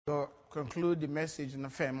to conclude the message in the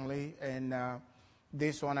family, and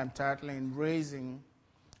this one I'm titling Raising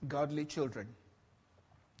Godly Children.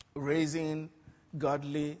 Raising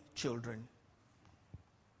Godly Children.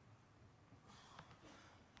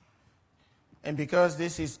 And because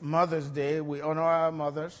this is Mother's Day, we honor our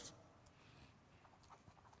mothers.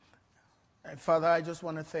 And Father, I just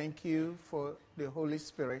want to thank you for the Holy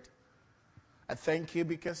Spirit. I thank you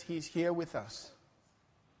because He's here with us.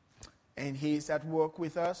 And He's at work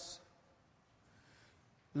with us.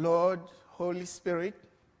 Lord, Holy Spirit,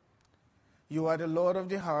 you are the Lord of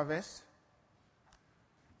the harvest.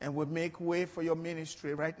 And we make way for your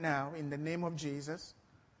ministry right now in the name of Jesus.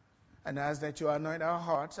 And ask that you anoint our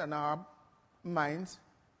hearts and our minds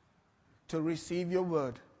to receive your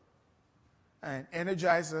word. And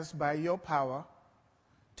energize us by your power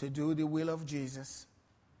to do the will of Jesus.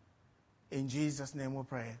 In Jesus' name we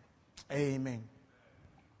pray. Amen.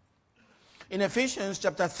 In Ephesians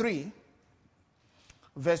chapter 3,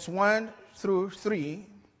 verse 1 through 3,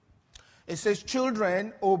 it says,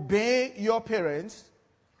 "Children, obey your parents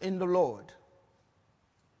in the Lord,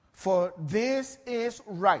 for this is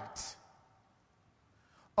right.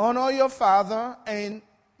 Honor your father and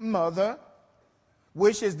mother,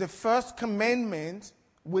 which is the first commandment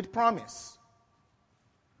with promise,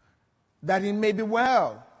 that it may be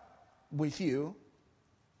well with you,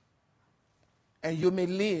 and you may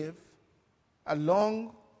live a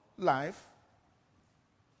long life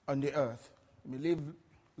on the earth." You may live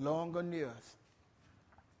long on the earth.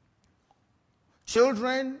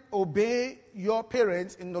 Children, obey your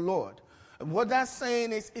parents in the Lord. And what that's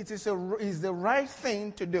saying is it is the right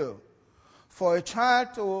thing to do for a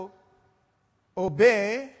child to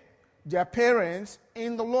obey their parents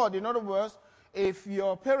in the Lord. In other words, if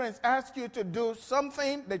your parents ask you to do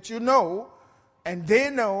something that you know and they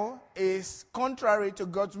know is contrary to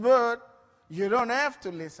God's word, you don't have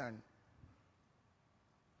to listen.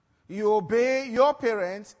 You obey your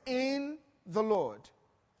parents in the Lord.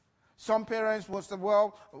 Some parents will say,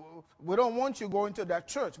 well, we don't want you going to that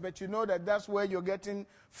church, but you know that that's where you're getting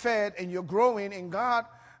fed and you're growing in God.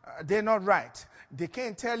 They're not right. They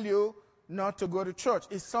can't tell you not to go to church.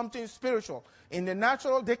 It's something spiritual. In the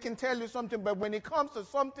natural, they can tell you something, but when it comes to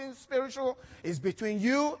something spiritual, it's between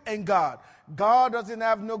you and God. God doesn't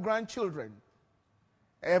have no grandchildren.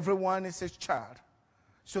 Everyone is his child.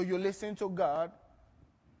 So you listen to God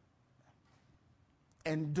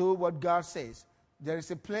and do what God says. There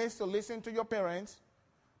is a place to listen to your parents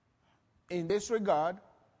in this regard,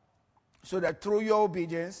 so that through your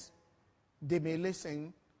obedience, they may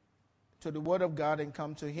listen to the word of God and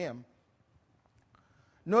come to him.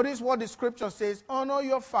 Notice what the scripture says: honor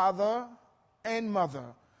your father and mother.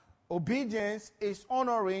 Obedience is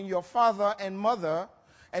honoring your father and mother.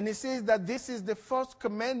 And it says that this is the first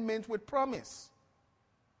commandment with promise.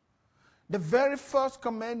 The very first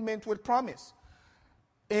commandment with promise.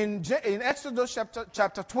 In Exodus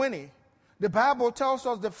chapter 20, the Bible tells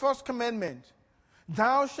us the first commandment: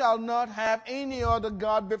 thou shalt not have any other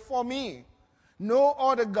God before me. No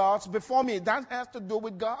other gods before me. That has to do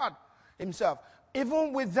with God himself.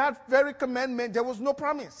 Even with that very commandment, there was no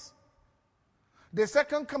promise. The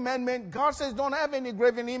second commandment, God says don't have any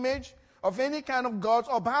graven image of any kind of gods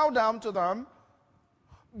or bow down to them.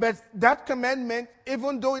 But that commandment,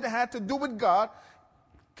 even though it had to do with God,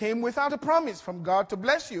 came without a promise from God to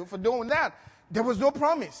bless you for doing that. There was no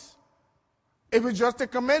promise. It was just a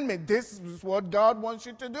commandment. This is what God wants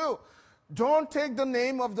you to do. Don't take the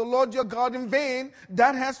name of the Lord your God in vain.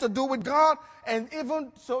 That has to do with God. And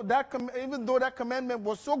even though that commandment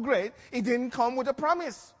was so great, it didn't come with a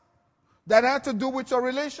promise. That had to do with your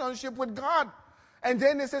relationship with God. And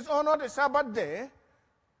then it says, honor the Sabbath day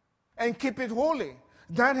and keep it holy.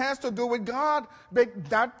 That has to do with God, but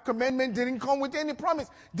that commandment didn't come with any promise.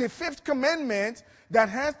 The fifth commandment that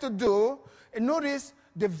has to do, and notice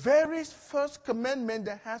the very first commandment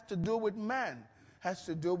that has to do with man has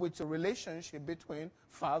to do with the relationship between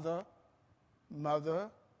father,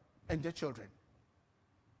 mother, and their children.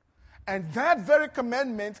 And that very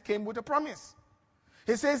commandment came with a promise.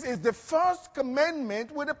 He says it's the first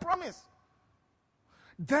commandment with a promise.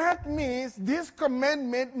 That means this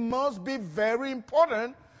commandment must be very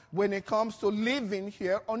important when it comes to living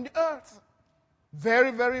here on the earth.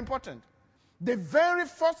 Very, very important. The very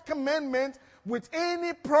first commandment with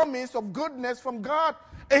any promise of goodness from God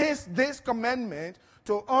is this commandment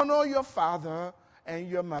to honor your father and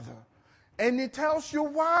your mother. And it tells you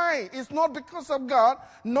why. It's not because of God,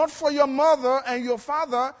 not for your mother and your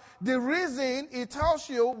father. The reason it tells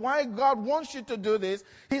you why God wants you to do this,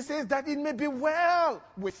 he says that it may be well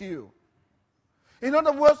with you. In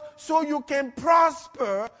other words, so you can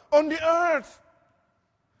prosper on the earth.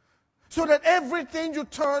 so that everything you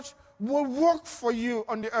touch will work for you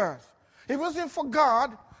on the earth. It wasn't for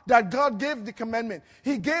God that God gave the commandment.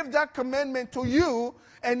 He gave that commandment to you,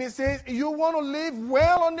 and he says, you want to live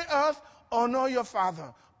well on the earth, honor your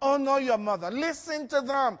father, honor your mother. Listen to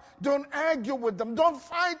them. Don't argue with them. Don't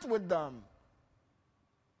fight with them.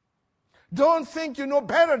 Don't think you know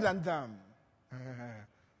better than them.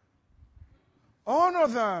 Honor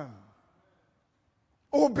them.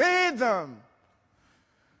 Obey them.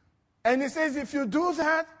 And he says, if you do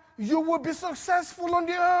that, you will be successful on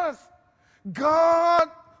the earth. God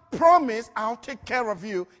promised, I'll take care of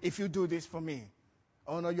you if you do this for me.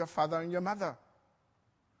 Honor your father and your mother.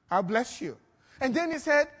 I'll bless you. And then he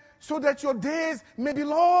said, so that your days may be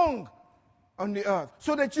long on the earth,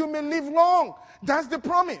 so that you may live long. That's the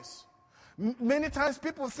promise. Many times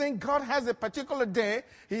people think God has a particular day.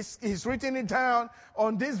 He's written it down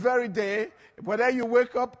on this very day. Whether you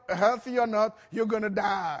wake up healthy or not, you're going to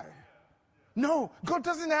die. No, God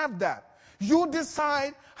doesn't have that. You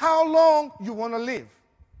decide how long you want to live.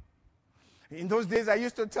 In those days, I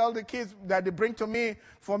used to tell the kids that they bring to me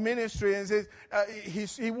for ministry and says,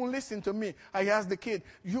 he won't listen to me. I asked the kid,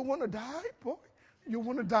 you want to die, boy? You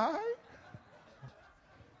want to die?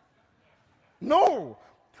 No.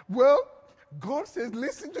 Well, God says,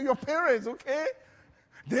 listen to your parents, okay?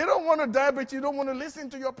 They don't want to die, but you don't want to listen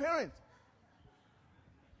to your parents.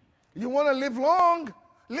 You want to live long?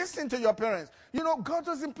 Listen to your parents. You know, God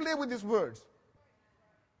doesn't play with his words.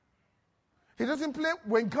 He doesn't play.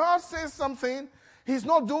 When God says something, he's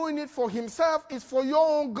not doing it for himself. It's for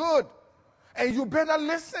your own good. And you better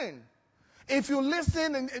listen. If you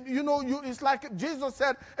listen, and it's like Jesus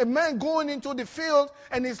said, a man going into the field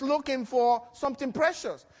and he's looking for something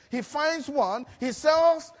precious. He finds one, he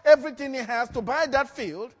sells everything he has to buy that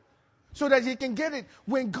field so that he can get it.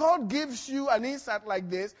 When God gives you an insight like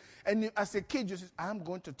this, and you, as a kid, you say, I'm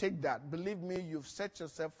going to take that. Believe me, you've set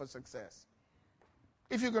yourself for success.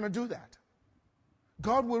 If you're going to do that.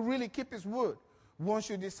 God will really keep his word once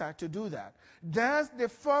you decide to do that. That's the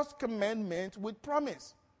first commandment with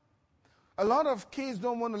promise. A lot of kids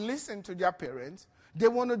don't want to listen to their parents. They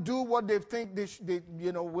want to do what they think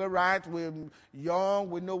we're right, we're young,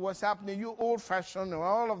 we know what's happening. You're old-fashioned and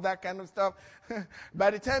all of that kind of stuff.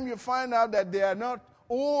 By the time you find out that they are not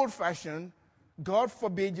old-fashioned, God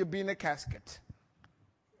forbid you be in a casket.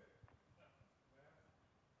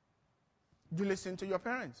 You listen to your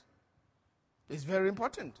parents. It's very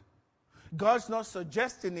important. God's not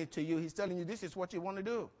suggesting it to you. He's telling you this is what you want to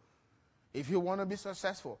do. If you want to be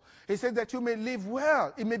successful. He said that you may live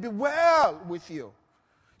well. It may be well with you.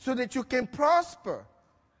 So that you can prosper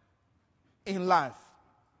in life.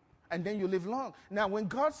 And then you live long. Now, when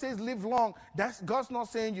God says live long, God's not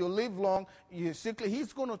saying you live long, you're sickly.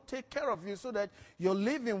 He's going to take care of you so that you're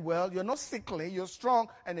living well, you're not sickly, you're strong,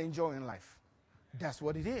 and enjoying life. That's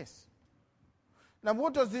what it is. Now,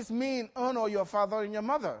 what does this mean, honor your father and your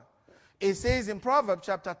mother? It says in Proverbs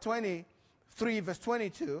chapter 23, verse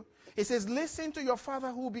 22, it says, listen to your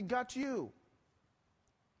father who begot you.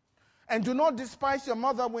 And do not despise your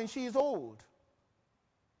mother when she is old.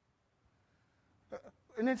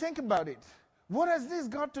 And then think about it. What has this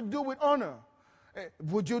got to do with honor?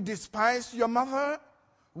 Would you despise your mother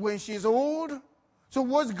when she's old? So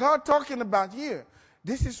what's God talking about here?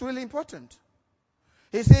 This is really important.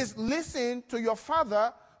 He says, listen to your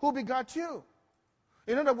father who begot you.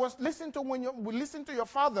 In other words, listen to your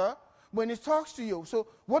father when he talks to you. So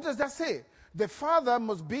what does that say? The father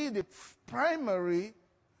must be the primary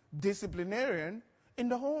disciplinarian in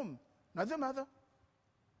the home, not the mother.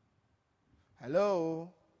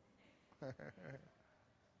 Hello?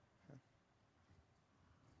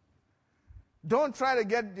 Don't try to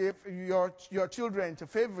get your children to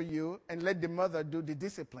favor you and let the mother do the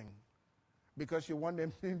discipline because you want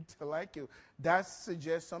them to like you. That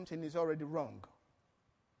suggests something is already wrong.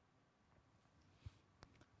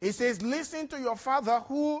 He says, listen to your father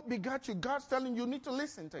who begot you. God's telling you need to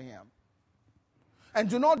listen to him. And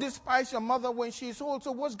do not despise your mother when she is old.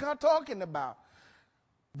 So what's God talking about?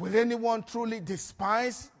 Will anyone truly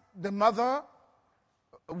despise the mother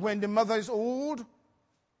when the mother is old?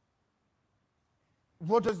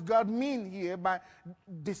 What does God mean here by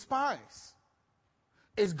despise?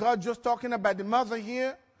 Is God just talking about the mother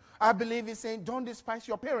here? I believe he's saying don't despise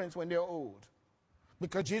your parents when they're old.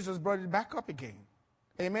 Because Jesus brought it back up again.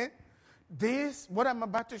 Amen? What I'm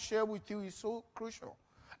about to share with you is so crucial.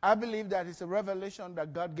 I believe that it's a revelation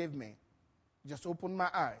that God gave me. Just opened my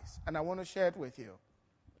eyes. And I want to share it with you.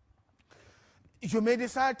 You may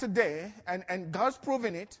decide today, and God's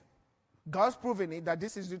proven it that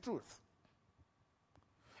this is the truth.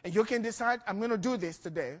 And you can decide, I'm going to do this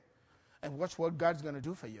today, and watch what God's going to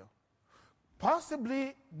do for you.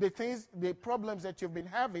 Possibly the problems that you've been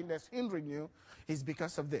having that's hindering you is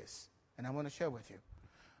because of this. And I want to share with you.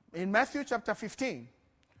 In Matthew chapter 15,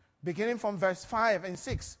 beginning from verse 5 and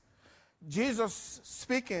 6, Jesus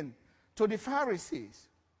speaking to the Pharisees.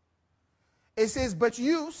 It says, but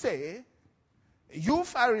you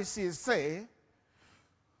Pharisees say,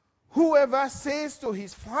 whoever says to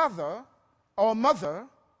his father or mother,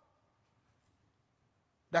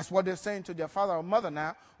 that's what they're saying to their father or mother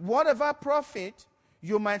now, whatever profit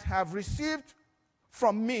you might have received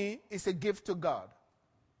from me is a gift to God.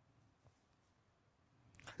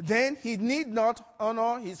 Then he need not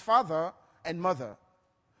honor his father and mother.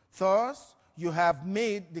 Thus, you have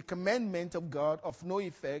made the commandment of God of no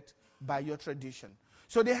effect by your tradition.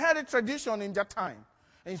 So they had a tradition in that time.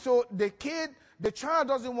 And so the child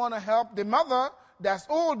doesn't want to help the mother that's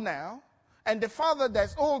old now, and the father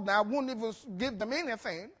that's old now won't even give them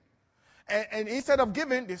anything. And instead of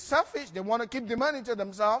giving, they're selfish. They want to keep the money to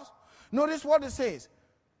themselves. Notice what it says.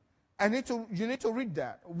 You need to read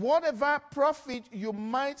that. Whatever profit you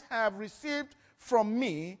might have received from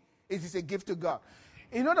me, it is a gift to God.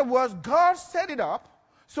 In other words, God set it up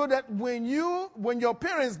so that when your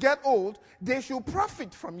parents get old, they should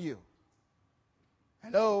profit from you.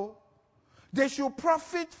 Hello? They should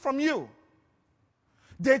profit from you.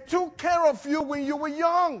 They took care of you when you were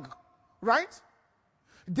young, right?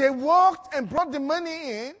 They worked and brought the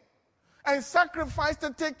money in and sacrificed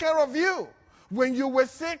to take care of you. When you were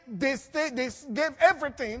sick, they gave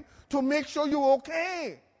everything to make sure you're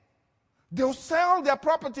okay. They'll sell their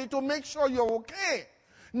property to make sure you're okay.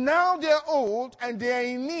 Now they're old and they're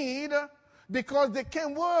in need because they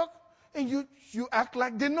can't work, and you act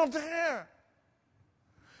like they're not there.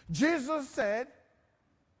 Jesus said,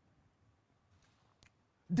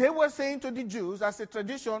 they were saying to the Jews, as a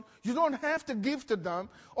tradition, you don't have to give to them.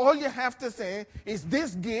 All you have to say is,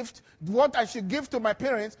 this gift, what I should give to my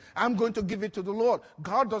parents, I'm going to give it to the Lord.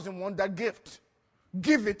 God doesn't want that gift.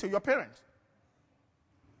 Give it to your parents.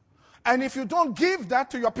 And if you don't give that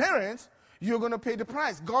to your parents, you're going to pay the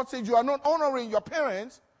price. God says you are not honoring your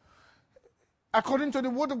parents according to the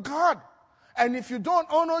word of God. And if you don't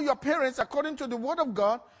honor your parents according to the word of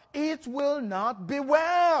God, it will not be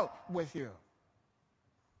well with you.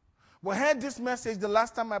 We had this message the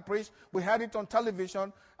last time I preached. We had it on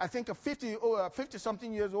television. I think a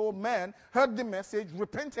 50-something years old man heard the message,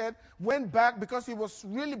 repented, went back because he was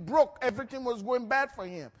really broke. Everything was going bad for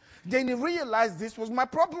him. Then he realized this was my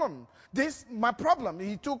problem. My problem.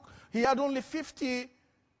 He had only 50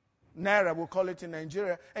 naira, we'll call it in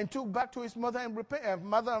Nigeria, and took back to his mother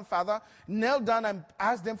and father, knelt down and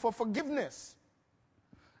asked them for forgiveness.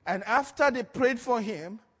 And after they prayed for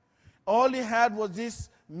him, all he had was this,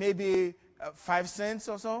 maybe 5 cents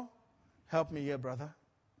or so. Help me here, brother.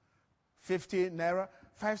 50 naira,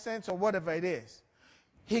 5 cents or whatever it is.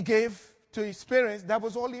 He gave to his parents. That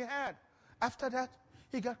was all he had. After that,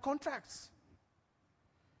 he got contracts.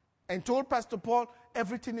 And told Pastor Paul,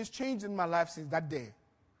 everything has changed in my life since that day.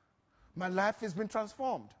 My life has been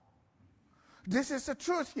transformed. This is the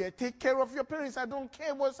truth here. Take care of your parents. I don't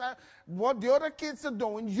care what the other kids are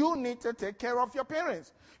doing. You need to take care of your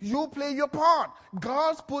parents. You play your part.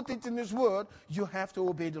 God's put it in his word. You have to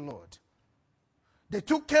obey the Lord. They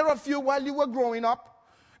took care of you while you were growing up.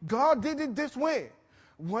 God did it this way.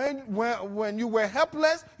 When you were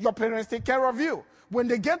helpless, your parents take care of you. When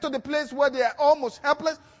they get to the place where they are almost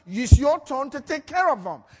helpless, it's your turn to take care of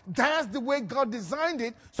them. That's the way God designed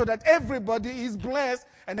it, so that everybody is blessed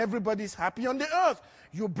and everybody is happy on the earth.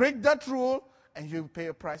 You break that rule and you pay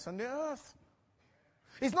a price on the earth.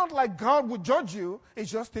 It's not like God will judge you. It's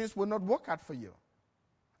just things will not work out for you.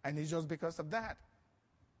 And it's just because of that.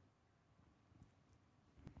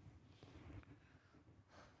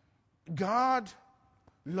 God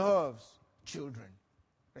loves children.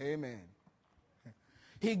 Amen.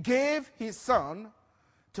 He gave his son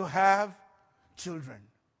to have children.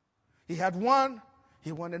 He had one,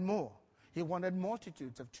 he wanted more. He wanted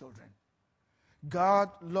multitudes of children.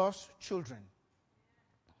 God loves children.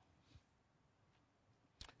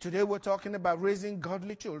 Today we're talking about raising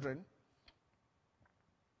godly children.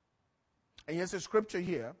 And here's a scripture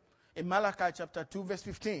here in Malachi chapter 2 verse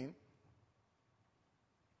 15.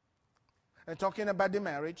 And talking about the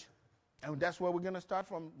marriage. And that's where we're going to start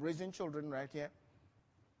from, raising children right here.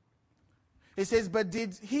 It says, but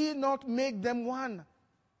did he not make them one,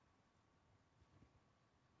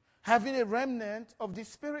 having a remnant of the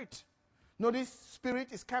Spirit? Notice, Spirit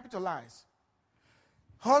is capitalized.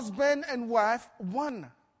 Husband and wife,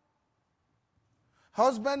 one.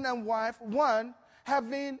 Husband and wife, one,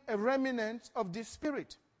 having a remnant of the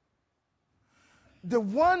Spirit. The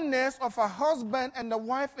oneness of a husband and a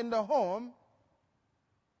wife in the home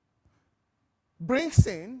brings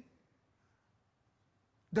in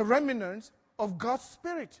the remnants of God's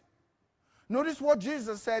Spirit. Notice what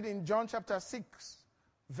Jesus said in John chapter 6,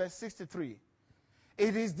 verse 63.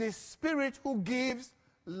 It is the Spirit who gives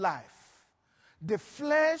life. The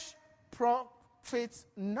flesh profits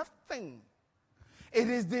nothing. It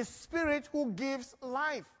is the Spirit who gives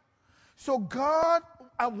life. So God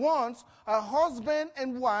wants a husband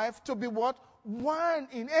and wife to be what? One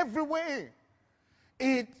in every way.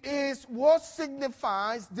 It is what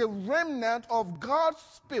signifies the remnant of God's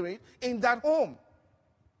Spirit in that home.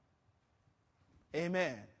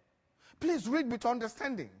 Amen. Please read with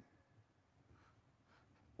understanding.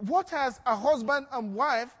 What has a husband and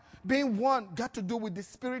wife being one got to do with the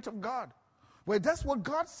Spirit of God? Well, that's what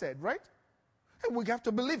God said, right? And we have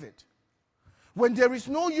to believe it. When there is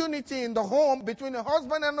no unity in the home between a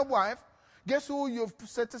husband and a wife, guess who you've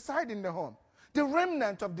set aside in the home? The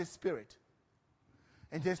remnant of the Spirit.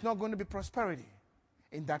 And there's not going to be prosperity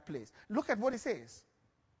in that place. Look at what it says.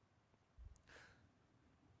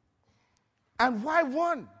 And why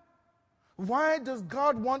one? Why does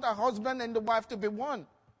God want a husband and the wife to be one?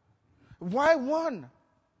 Why one?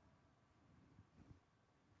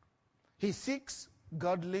 He seeks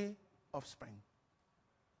godly offspring.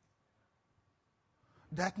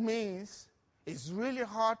 That means it's really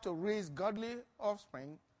hard to raise godly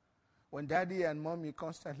offspring when daddy and mommy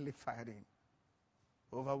constantly fighting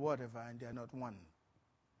over whatever and they're not one.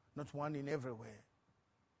 Not one in every way.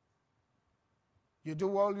 You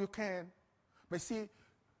do all you can. But see,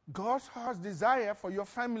 God's heart's desire for your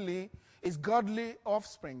family is godly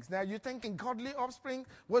offspring. Now you're thinking, godly offspring,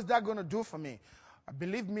 what's that going to do for me?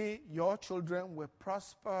 Believe me, your children will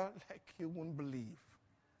prosper like you won't believe.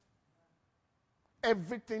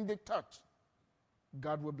 Everything they touch,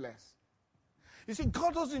 God will bless. You see,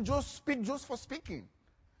 God doesn't just speak just for speaking.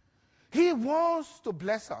 He wants to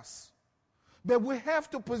bless us. But we have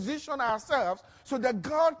to position ourselves so that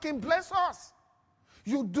God can bless us.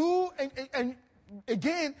 You do, and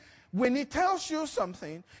again, when He tells you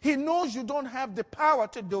something, He knows you don't have the power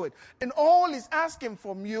to do it. And all He's asking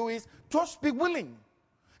from you is just be willing,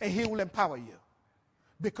 and He will empower you.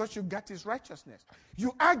 Because you got His righteousness.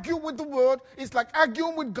 You argue with the Word, it's like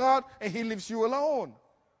arguing with God, and He leaves you alone.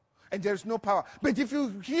 And there's no power. But if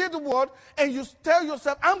you hear the Word, and you tell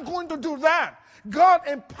yourself, I'm going to do that. God,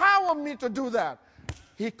 empower me to do that.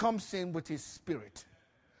 He comes in with His Spirit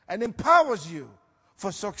and empowers you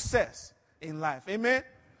for success in life. Amen?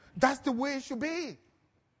 That's the way it should be.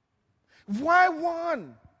 Why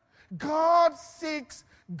one? God seeks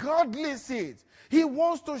godly seeds. He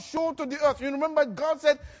wants to show to the earth. You remember God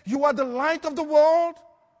said, you are the light of the world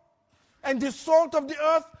and the salt of the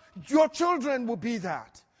earth. Your children will be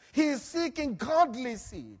that. He is seeking godly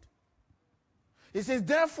seed. He says,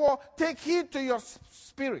 therefore, take heed to your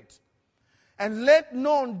spirit and let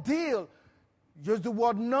none deal, use the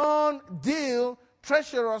word none, deal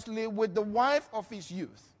treacherously with the wife of his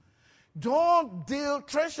youth. Don't deal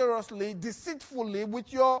treacherously, deceitfully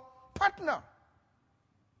with your partner.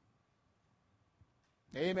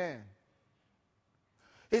 Amen.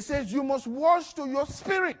 It says you must watch to your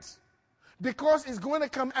spirit because it's going to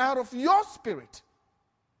come out of your spirit.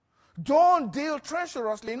 Don't deal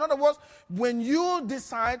treacherously. In other words, when you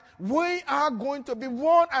decide we are going to be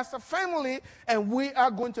one as a family and we are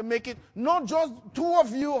going to make it not just two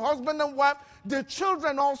of you, husband and wife, the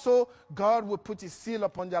children also, God will put His seal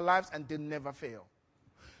upon their lives and they'll never fail.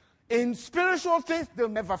 In spiritual things, they'll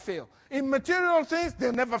never fail. In material things,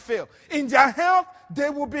 they'll never fail. In their health, they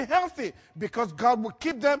will be healthy because God will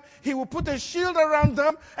keep them. He will put a shield around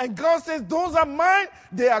them. And God says, those are mine.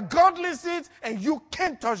 They are godly seeds and you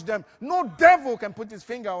can't touch them. No devil can put his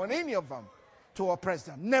finger on any of them to oppress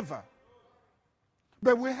them. Never.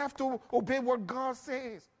 But we have to obey what God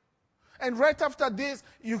says. And right after this,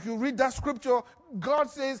 you can read that scripture. God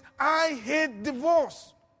says, I hate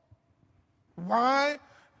divorce. Why?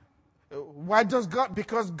 Why does God?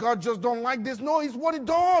 Because God just don't like this? No, it's what He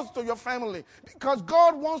does to your family. Because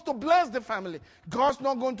God wants to bless the family. God's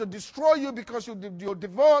not going to destroy you because you're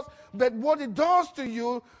divorced. But what it does to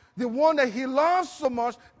you, the one that He loves so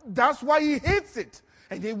much, that's why He hates it.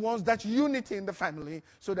 And He wants that unity in the family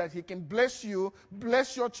so that He can bless you,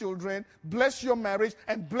 bless your children, bless your marriage,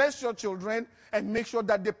 and bless your children, and make sure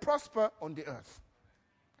that they prosper on the earth.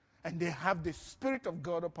 And they have the Spirit of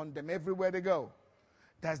God upon them everywhere they go.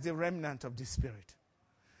 That's the remnant of the Spirit.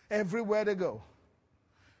 Everywhere they go.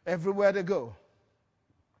 Everywhere they go.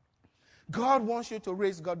 God wants you to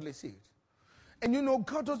raise godly seed. And you know,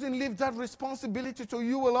 God doesn't leave that responsibility to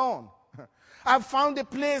you alone. I've found a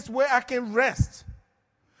place where I can rest.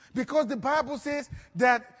 Because the Bible says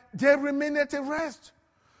that there remaineth a rest.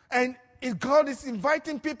 And God is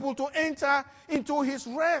inviting people to enter into his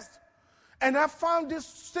rest. And I found this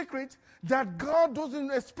secret that God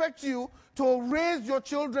doesn't expect you to raise your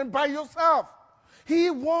children by yourself. He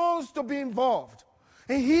wants to be involved.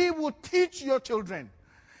 And he will teach your children.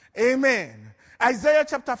 Amen. Isaiah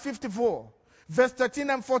chapter 54, verse 13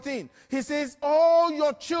 and 14. He says, all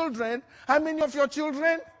your children, how many of your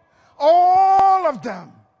children? All of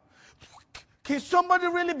them. Can somebody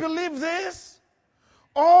really believe this?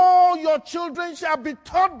 All your children shall be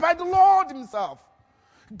taught by the Lord himself.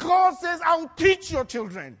 God says, I'll teach your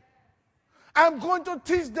children. I'm going to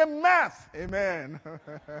teach them math. Amen.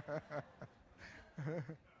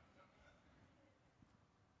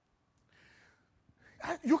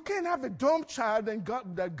 You can't have a dumb child and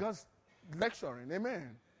that God's lecturing.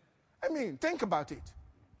 Amen. I mean, think about it.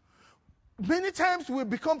 Many times we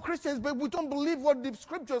become Christians, but we don't believe what the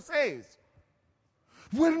scripture says.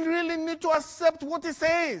 We really need to accept what it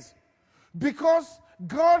says. Because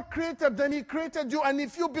God created them, he created you, and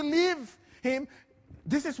if you believe him,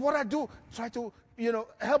 this is what I do. Try to,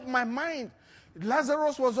 help my mind.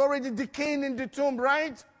 Lazarus was already decaying in the tomb,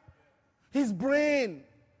 right? His brain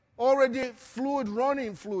already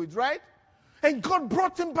running fluid, right? And God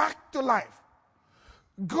brought him back to life.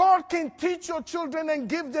 God can teach your children and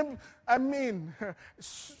give them,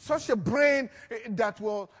 such a brain that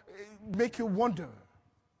will make you wonder.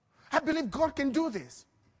 I believe God can do this.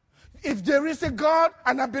 If there is a God,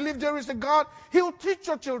 and I believe there is a God, he'll teach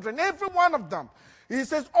your children, every one of them. He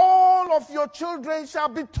says, all of your children shall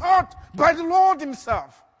be taught by the Lord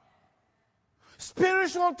himself.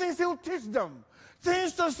 Spiritual things, he'll teach them.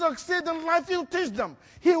 Things to succeed in life, he'll teach them.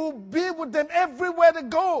 He will be with them everywhere they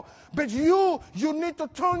go. But you need to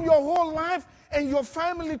turn your whole life and your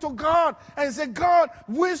family to God and say, God,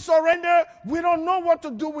 we surrender. We don't know what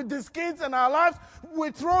to do with these kids in our lives.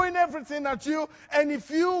 We're throwing everything at you. And if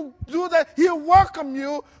you do that, he'll welcome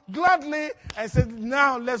you gladly and say,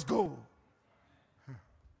 now let's go.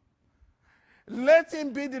 Let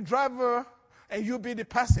him be the driver and you be the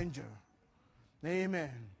passenger.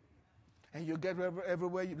 Amen. And you get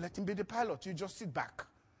everywhere, you let him be the pilot. You just sit back.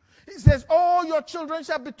 He says, all your children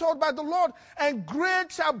shall be taught by the Lord, and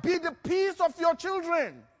great shall be the peace of your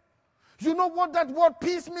children. You know what that word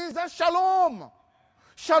peace means? That's shalom.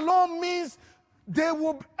 Shalom means they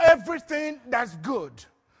will everything that's good.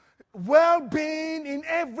 Well-being in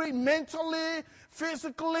every mentally,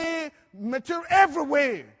 physically, material, every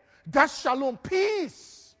way. That's shalom,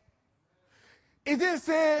 peace. It didn't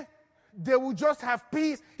say they will just have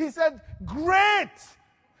peace. He said, great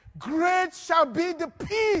shall be the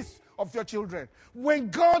peace of your children. When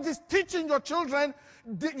God is teaching your children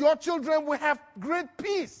will have great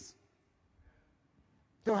peace.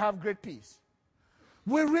 They'll have great peace.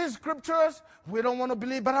 We read scriptures, we don't want to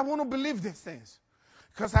believe, but I want to believe these things.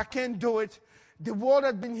 Because I can't do it. The world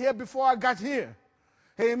had been here before I got here.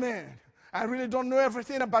 Amen. I really don't know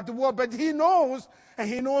everything about the world, but he knows, and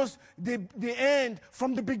he knows the end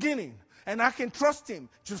from the beginning. And I can trust him.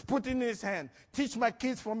 Just put it in his hand. Teach my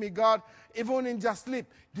kids for me, God, even in their sleep.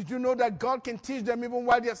 Did you know that God can teach them even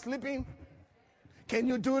while they're sleeping? Can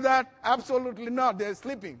you do that? Absolutely not. They're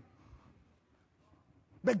sleeping.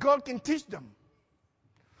 But God can teach them.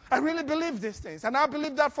 I really believe these things. And I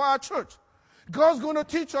believe that for our church. God's going to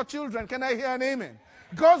teach your children. Can I hear an amen?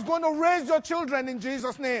 God's going to raise your children in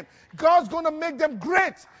Jesus' name. God's going to make them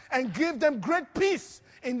great and give them great peace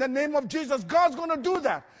in the name of Jesus. God's going to do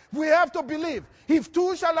that. We have to believe. If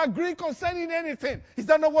two shall agree concerning anything. Is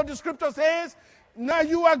that not what the scripture says? Now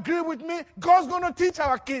you agree with me. God's going to teach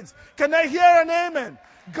our kids. Can I hear an amen?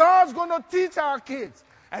 God's going to teach our kids.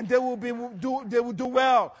 And they will do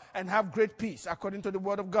well and have great peace according to the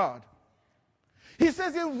word of God. He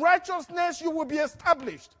says in righteousness you will be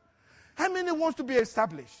established. How many wants to be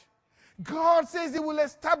established? God says he will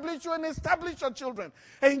establish you and establish your children.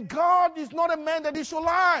 And God is not a man that he should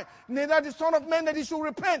lie, neither the son of man that he should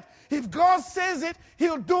repent. If God says it,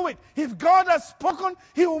 he'll do it. If God has spoken,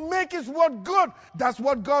 he will make his word good. That's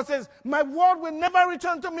what God says. My word will never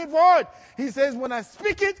return to me void. He says when I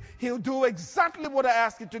speak it, he'll do exactly what I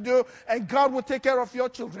ask it to do, and God will take care of your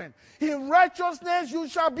children. In righteousness you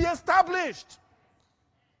shall be established.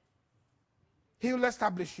 He will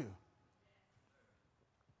establish you.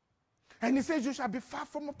 And he says you shall be far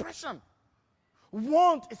from oppression.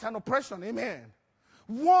 Want is an oppression. Amen.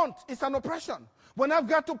 Want is an oppression. When I've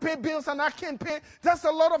got to pay bills and I can't pay, that's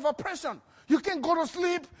a lot of oppression. You can't go to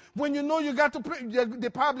sleep when you know you got to pay,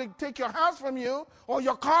 the public take your house from you or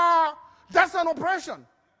your car. That's an oppression.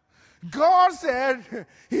 God said,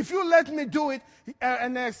 if you let me do it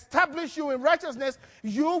and establish you in righteousness,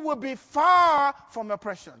 you will be far from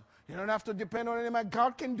oppression. You don't have to depend on anyone.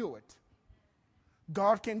 God can do it.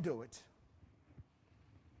 God can do it.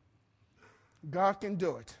 God can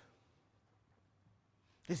do it.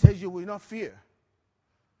 He says, you will not fear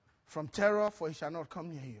from terror, for it shall not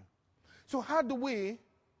come near you. So how do we,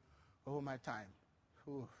 oh, my time.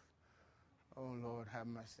 Ooh. Oh, Lord, have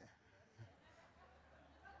mercy.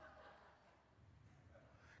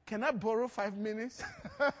 Can I borrow 5 minutes?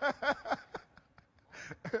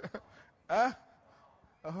 Huh?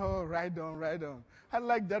 Oh, right on. I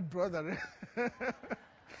like that brother.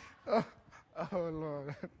 oh,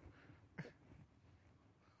 Lord.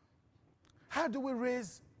 How do we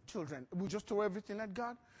raise children? We just throw everything at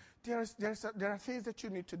God? There are things that you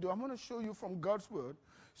need to do. I'm going to show you from God's word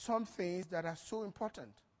some things that are so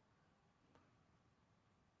important.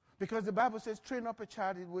 Because the Bible says, train up a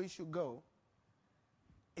child in the way he should go,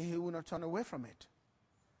 and he will not turn away from it.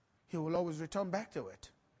 He will always return back to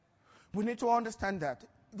it. We need to understand that.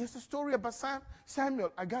 There's a story about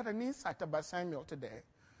Samuel. I got an insight about Samuel today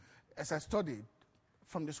as I studied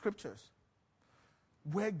from the scriptures,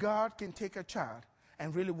 where God can take a child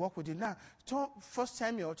and really work with it. Now, 1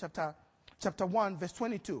 Samuel chapter 1, verse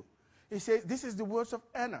 22. It says, this is the words of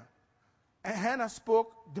Anna. And Hannah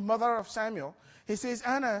spoke, the mother of Samuel. He says,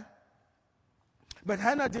 but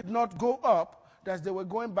Hannah did not go up, as they were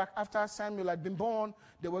going back after Samuel had been born.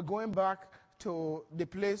 They were going back to the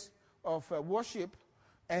place of worship,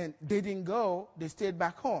 and they didn't go. They stayed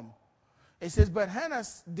back home. It says, but Hannah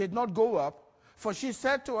did not go up, for she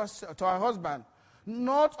said to her husband,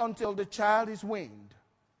 not until the child is weaned.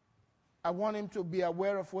 I want him to be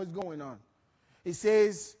aware of what's going on. It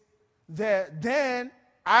says, then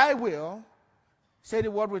I will, say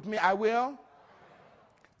the word with me, I will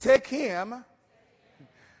take him.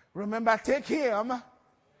 Remember, take him.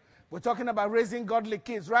 We're talking about raising godly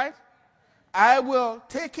kids, right? I will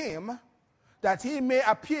take him that he may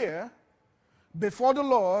appear before the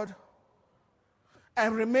Lord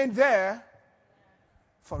and remain there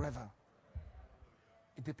forever.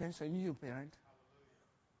 It depends on you, parent.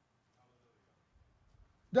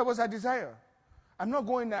 That was our desire. I'm not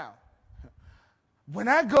going now. When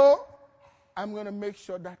I go, I'm going to make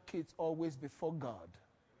sure that kid's always before God.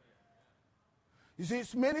 You see,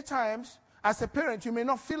 many times, as a parent, you may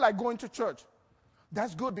not feel like going to church.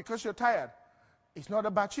 That's good because you're tired. It's not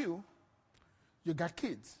about you. You got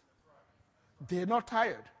kids. They're not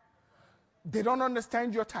tired. They don't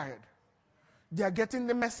understand you're tired. They are getting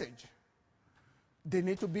the message. They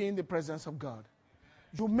need to be in the presence of God.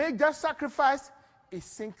 You make that sacrifice, it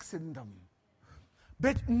sinks in them.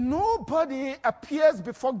 But nobody appears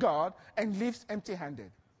before God and leaves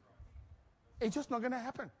empty-handed. It's just not going to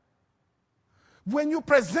happen. When you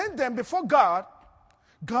present them before God,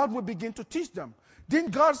 God will begin to teach them. Didn't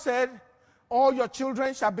God say, all your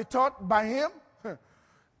children shall be taught by him?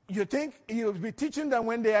 You think he'll be teaching them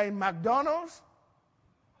when they are in McDonald's?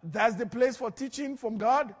 That's the place for teaching from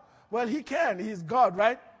God? Well, he can. He's God,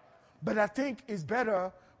 right? But I think it's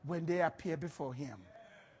better when they appear before him.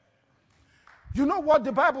 You know what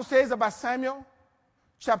the Bible says about Samuel?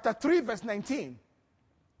 Chapter 3, verse 19.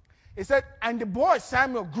 It said, and the boy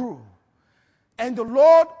Samuel grew, and the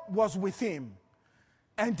Lord was with him,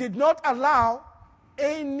 and did not allow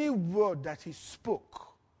any word that he spoke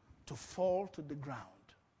to fall to the ground.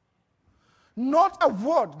 Not a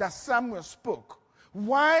word that Samuel spoke.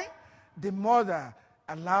 Why? The mother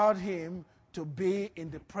allowed him to be in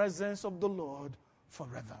the presence of the Lord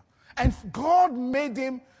forever. And God made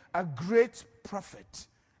him a great prophet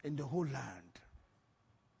in the whole land.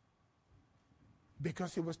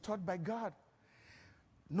 Because he was taught by God.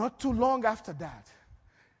 Not too long after that,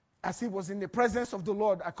 as he was in the presence of the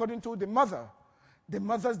Lord, according to the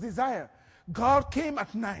mother's desire, God came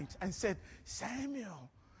at night and said, Samuel,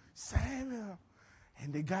 Samuel.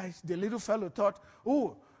 And the little fellow thought,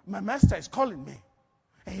 oh, my master is calling me.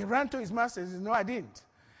 And he ran to his master and said, no, I didn't.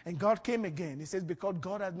 And God came again. He says, because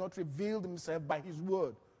God has not revealed himself by his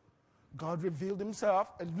word. God revealed himself.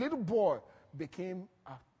 A little boy became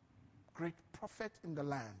a great prophet in the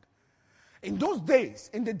land. In those days,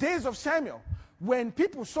 in the days of Samuel, when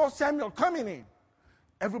people saw Samuel coming in,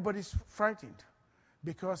 everybody's frightened.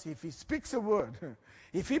 Because if he speaks a word,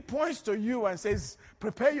 if he points to you and says,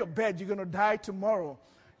 prepare your bed, you're going to die tomorrow,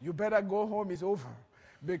 you better go home, it's over.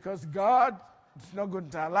 Because God is not going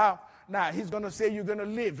to allow. Now, he's going to say you're going to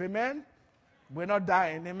live, amen? We're not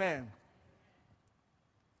dying, amen?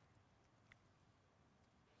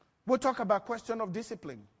 We'll talk about question of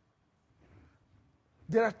discipline.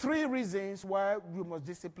 There are 3 reasons why you must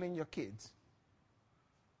discipline your kids.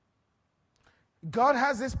 God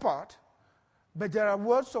has his part, but there are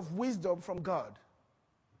words of wisdom from God.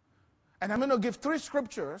 And I'm going to give 3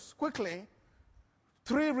 scriptures quickly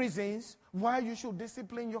 3 reasons why you should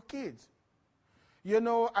discipline your kids. You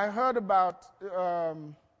know, I heard about,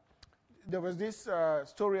 there was this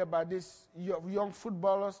story about these young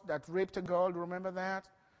footballers that raped a girl. Remember that?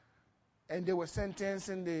 And they were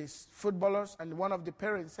sentencing these footballers, and one of the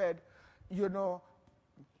parents said, you know,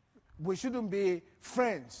 we shouldn't be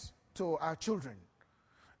friends to our children.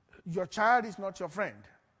 Your child is not your friend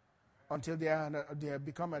until they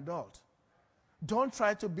become adult. Don't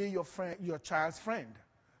try to be your child's friend.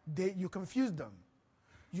 You confuse them.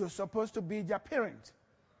 You're supposed to be their parent,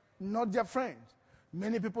 not their friend.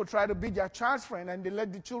 Many people try to be their child's friend, and they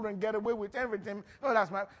let the children get away with everything. Oh,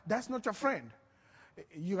 that's not your friend.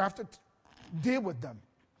 You have to deal with them.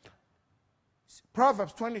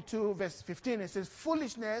 Proverbs 22, verse 15, it says,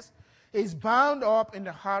 foolishness is bound up in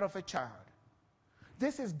the heart of a child.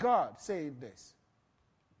 This is God saying this.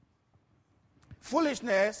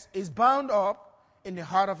 Foolishness is bound up in the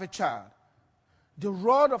heart of a child. The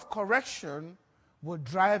rod of correction will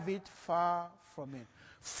drive it far from it.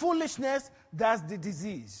 Foolishness, that's the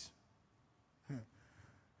disease.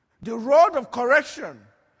 The rod of correction,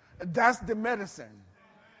 that's the medicine.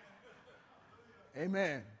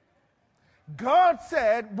 Amen. God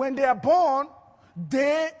said when they are born,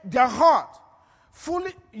 their heart,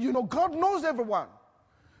 God knows everyone.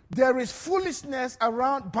 There is foolishness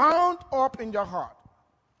around, bound up in your heart.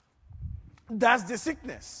 That's the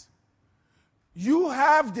sickness. You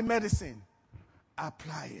have the medicine.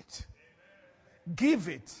 Apply it. Give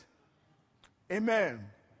it. Amen.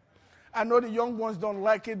 I know the young ones don't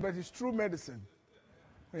like it, but it's true medicine.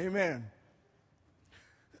 Amen.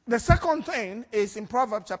 The second thing is in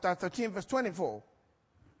Proverbs chapter 13, verse 24.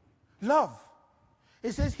 Love.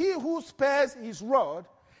 It says, he who spares his rod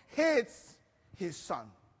hates his son.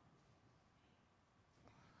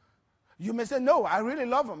 You may say, no, I really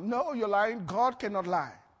love him. No, you're lying. God cannot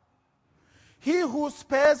lie. He who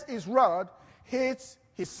spares his rod hates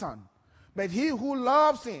his son. But he who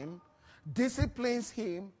loves him disciplines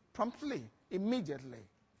him promptly, immediately.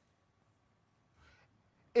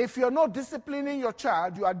 If you're not disciplining your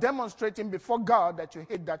child, you are demonstrating before God that you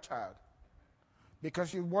hate that child.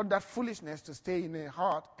 Because you want that foolishness to stay in their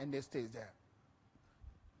heart, and it stays there.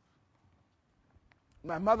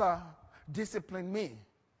 My mother disciplined me.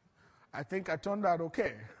 I think I turned out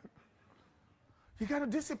okay. You got to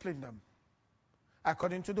discipline them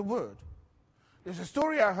according to the word. There's a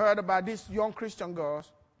story I heard about these young Christian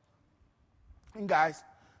girls and guys.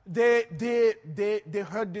 They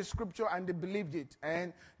heard this scripture and they believed it.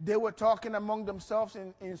 And they were talking among themselves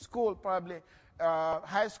in school, probably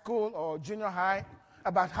high school or junior high,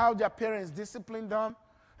 about how their parents disciplined them.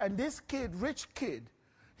 And this kid, rich kid,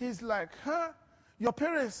 he's like, your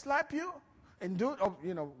parents slap you? And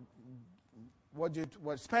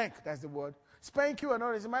spank, that's the word. Spank you and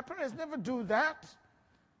all this. My parents never do that.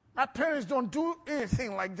 My parents don't do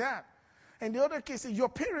anything like that. And the other kid said, your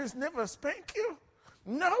parents never spank you?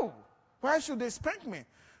 No. Why should they spank me?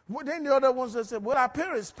 Well, then the other ones said, well, our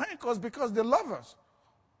parents spank us because they love us.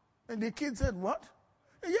 And the kid said, what?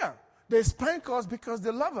 Yeah, they spank us because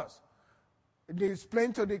they love us. They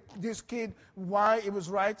explained to this kid why it was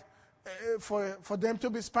right for them to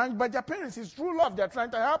be spanked by their parents. It's true love. They're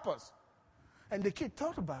trying to help us. And the kid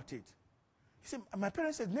thought about it. He said, my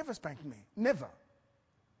parents had never spanked me. Never.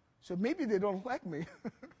 So maybe they don't like me.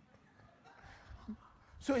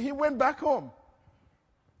 So he went back home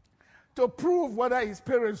to prove whether his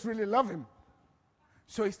parents really love him.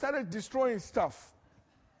 So he started destroying stuff.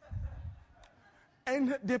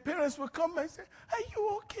 And the parents would come and say, are you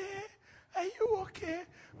okay? Are you okay?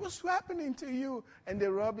 What's happening to you? And they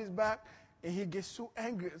rub his back, and he gets so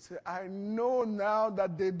angry and says, I know now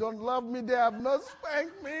that they don't love me. They have not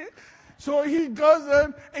spanked me. So he goes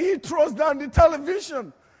and he throws down the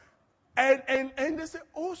television. And they say,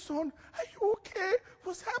 oh, son, are you okay?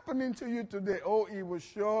 What's happening to you today? Oh, he was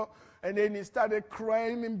sure. And then he started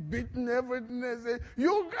crying and beating everything and said,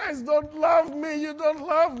 you guys don't love me. You don't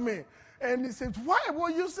love me. And he said, why?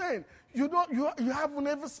 What are you saying? You haven't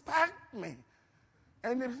ever spanked me.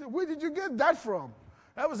 And they said, where did you get that from?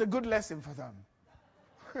 That was a good lesson for them.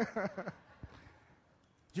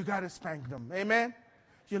 You got to spank them. Amen?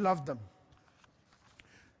 You love them.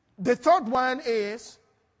 The third one is,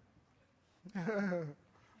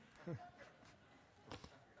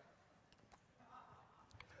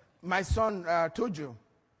 my son told you.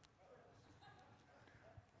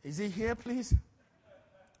 Is he here, please?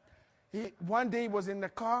 One day he was in the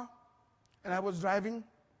car, and I was driving,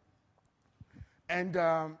 and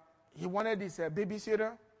he wanted his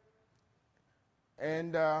babysitter,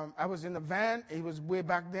 and I was in the van. He was way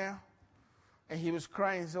back there, and he was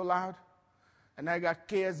crying so loud. And I got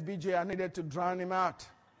KSBJ. I needed to drown him out.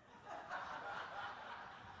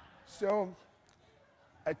 So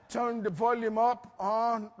I turned the volume up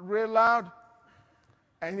on real loud.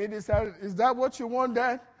 And he decided, is that what you want,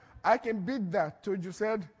 Dad? I can beat that. Toju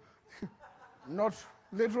said, not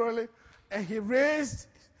literally. And he raised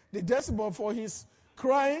the decibel for his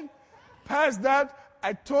crying. Past that,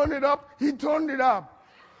 I turned it up. He turned it up.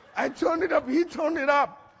 I turned it up. He turned it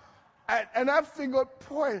up. And I figured,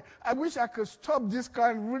 boy, I wish I could stop this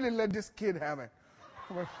car and really let this kid have it.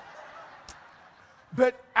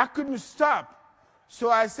 But I couldn't stop.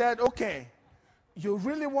 So I said, okay, you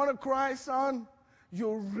really want to cry, son?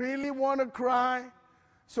 You really want to cry?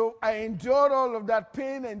 So I endured all of that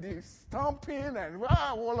pain and the stomping and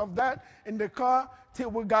all of that in the car till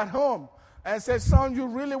we got home. I said, son, you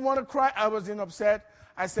really want to cry? I wasn't upset.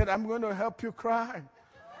 I said, I'm going to help you cry.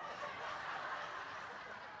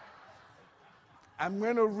 I'm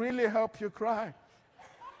going to really help you cry.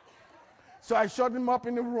 So I shut him up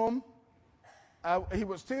in the room. He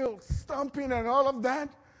was still stomping and all of that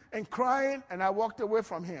and crying, and I walked away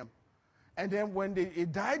from him. And then when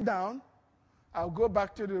it died down, I'll go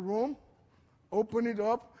back to the room, open it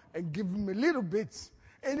up, and give him a little bit.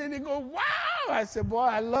 And then he go, wow! I said, boy,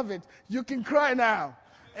 I love it. You can cry now.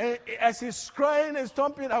 And as he's crying and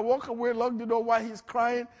stomping, I walk away, lock the door while he's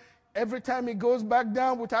crying. Every time he goes back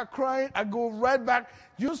down without crying, I go right back.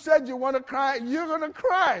 You said you want to cry, you're going to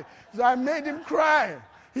cry. So I made him cry.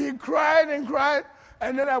 He cried and cried.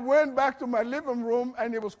 And then I went back to my living room,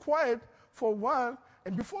 and it was quiet for a while.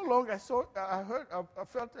 And before long, I felt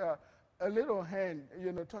a little hand,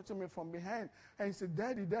 touching me from behind. And he said,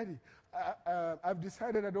 Daddy, I've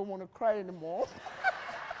decided I don't want to cry anymore.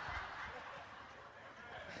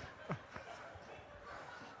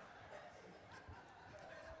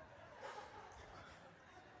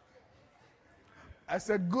 I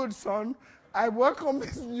said, good, son. I welcome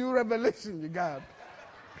this new revelation you got.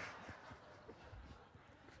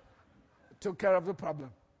 Took care of the problem.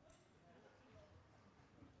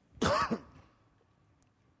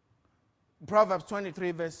 Proverbs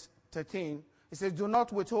 23, verse 13, it says, do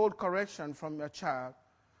not withhold correction from your child,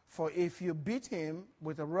 for if you beat him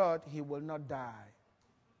with a rod, he will not die.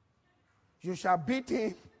 You shall beat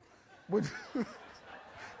him with...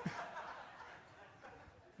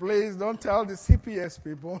 Please don't tell the CPS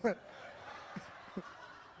people.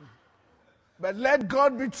 But let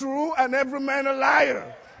God be true and every man a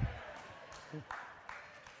liar.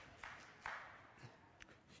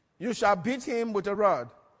 You shall beat him with a rod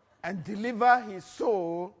and deliver his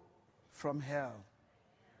soul from hell.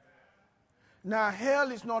 Now,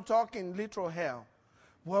 hell is not talking literal hell.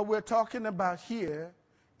 What we're talking about here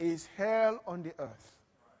is hell on the earth.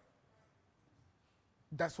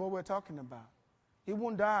 That's what we're talking about. He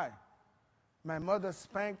won't die. My mother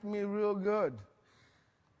spanked me real good.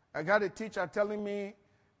 I got a teacher telling me,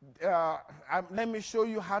 let me show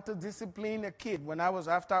you how to discipline a kid when I was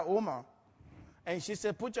after Omar. And she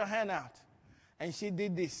said, put your hand out. And she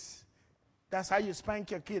did this. That's how you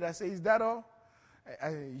spank your kid. I said, is that all?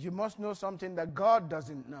 You must know something that God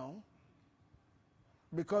doesn't know.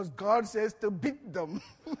 Because God says to beat them.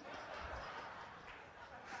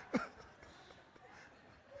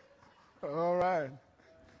 All right.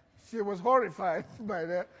 She was horrified by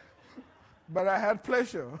that. But I had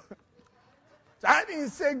pleasure. I didn't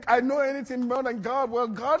say I know anything more than God. Well,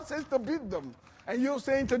 God says to beat them. And you're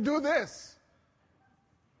saying to do this.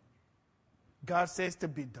 God says to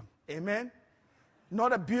beat them. Amen?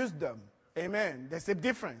 Not abuse them. Amen. There's a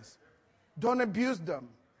difference. Don't abuse them,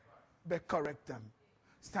 but correct them.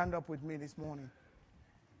 Stand up with me this morning.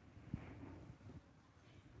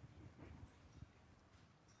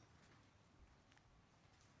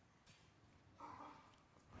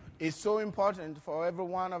 It's so important for every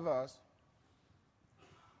one of us.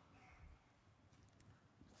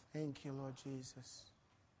 Thank you, Lord Jesus.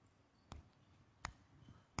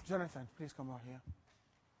 Jonathan, please come out here.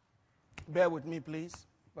 Bear with me, please.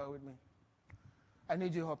 Bear with me. I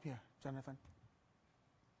need you up here, Jonathan.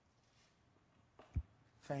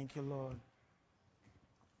 Thank you, Lord.